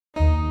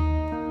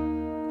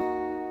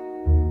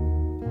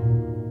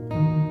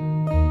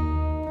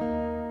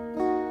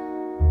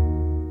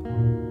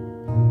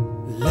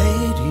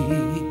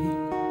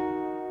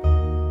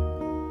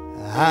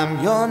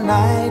I'm your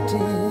knight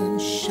in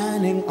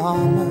shining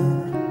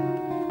armor,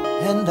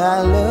 and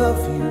I love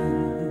you.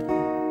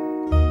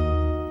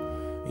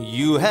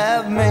 You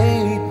have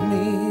made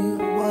me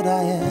what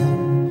I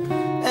am,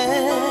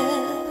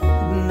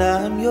 and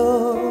I'm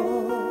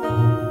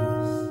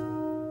yours.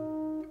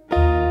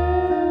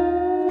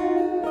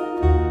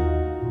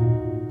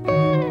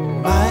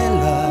 My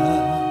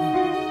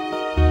love,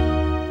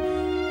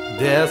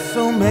 there's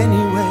so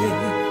many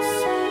ways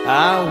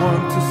I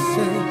want to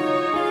say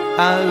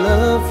I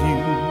love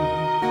you.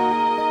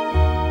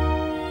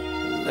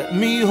 Let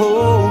me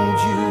hold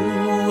you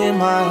in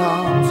my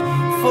arms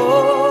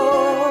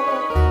forevermore.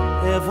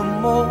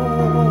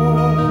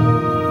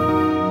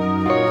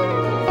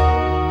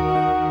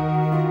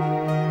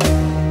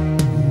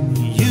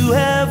 You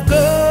have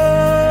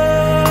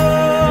gone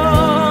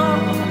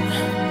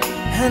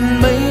and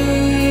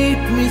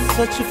made me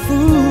such a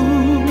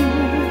fool.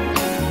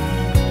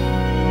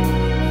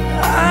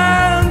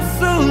 I'm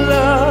so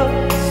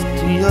lost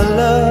to your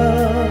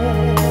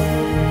love,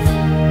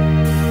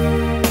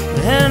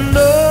 and oh,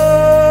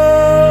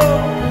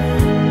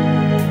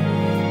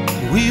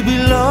 we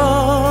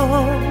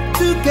belong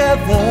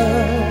together.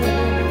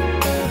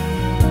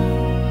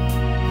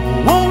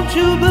 Won't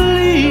you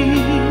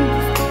believe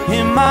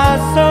in my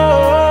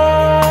soul?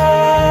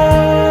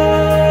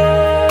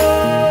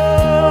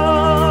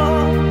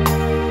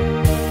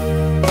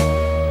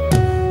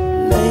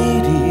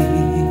 Lady,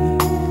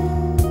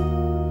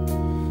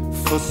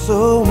 for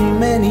so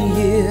many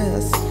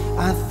years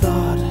I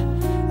thought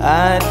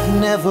I'd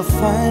never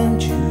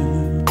find you.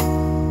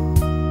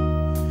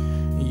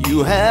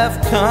 You have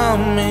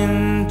come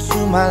into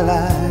my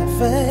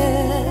life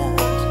and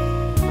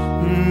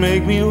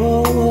make me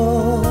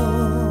whole.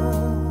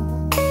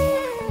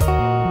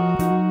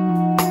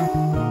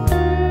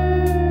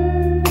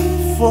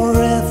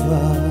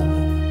 Forever,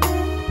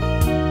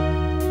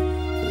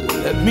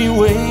 let me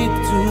wake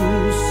to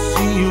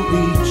see you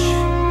each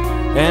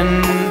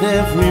and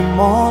every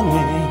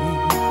morning.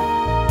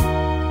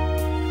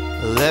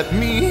 Let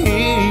me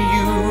hear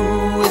you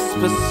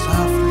whisper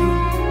softly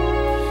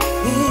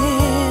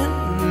in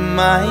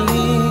my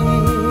ear.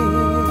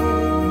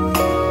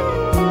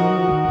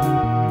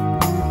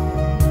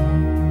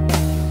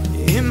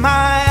 In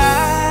my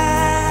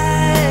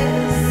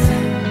eyes,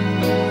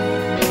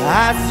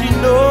 I see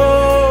no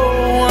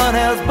one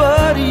else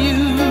but you.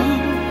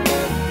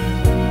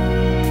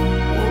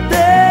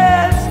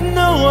 There's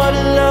no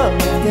other love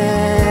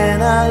than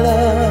I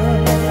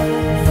love.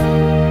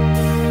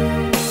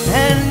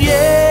 And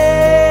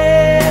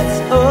yes,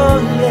 oh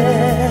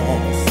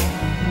yes,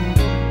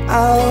 I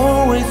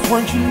always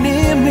want you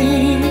near me.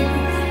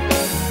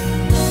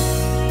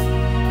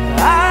 I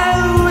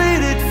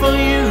waited for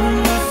you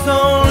so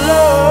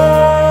long.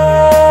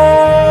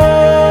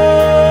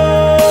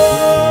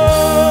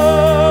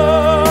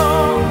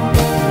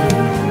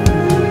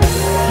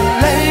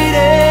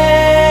 Lady,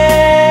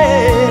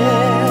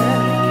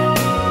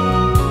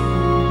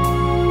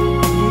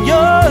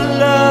 your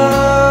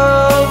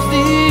love's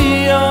the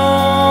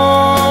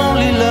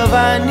only love I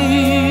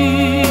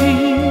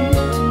need.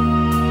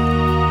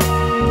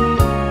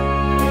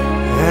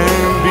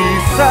 And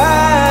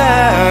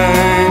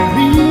beside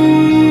me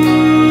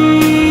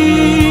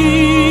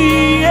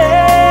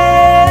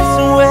is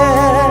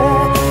where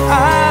I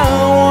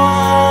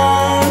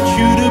want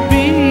you to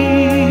be.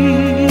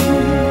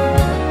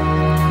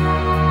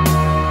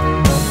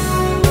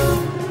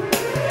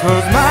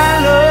 'Cause my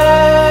love,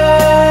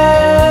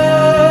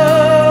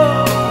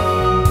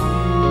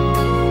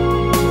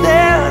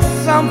 there's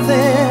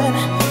something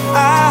I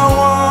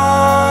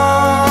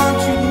want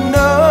you to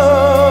know.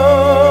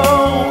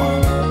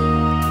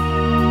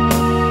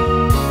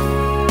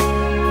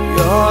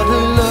 You're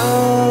the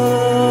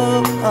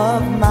love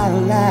of my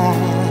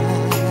life.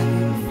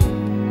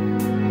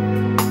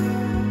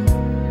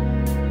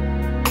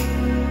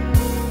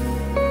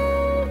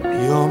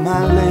 You're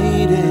my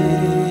lady.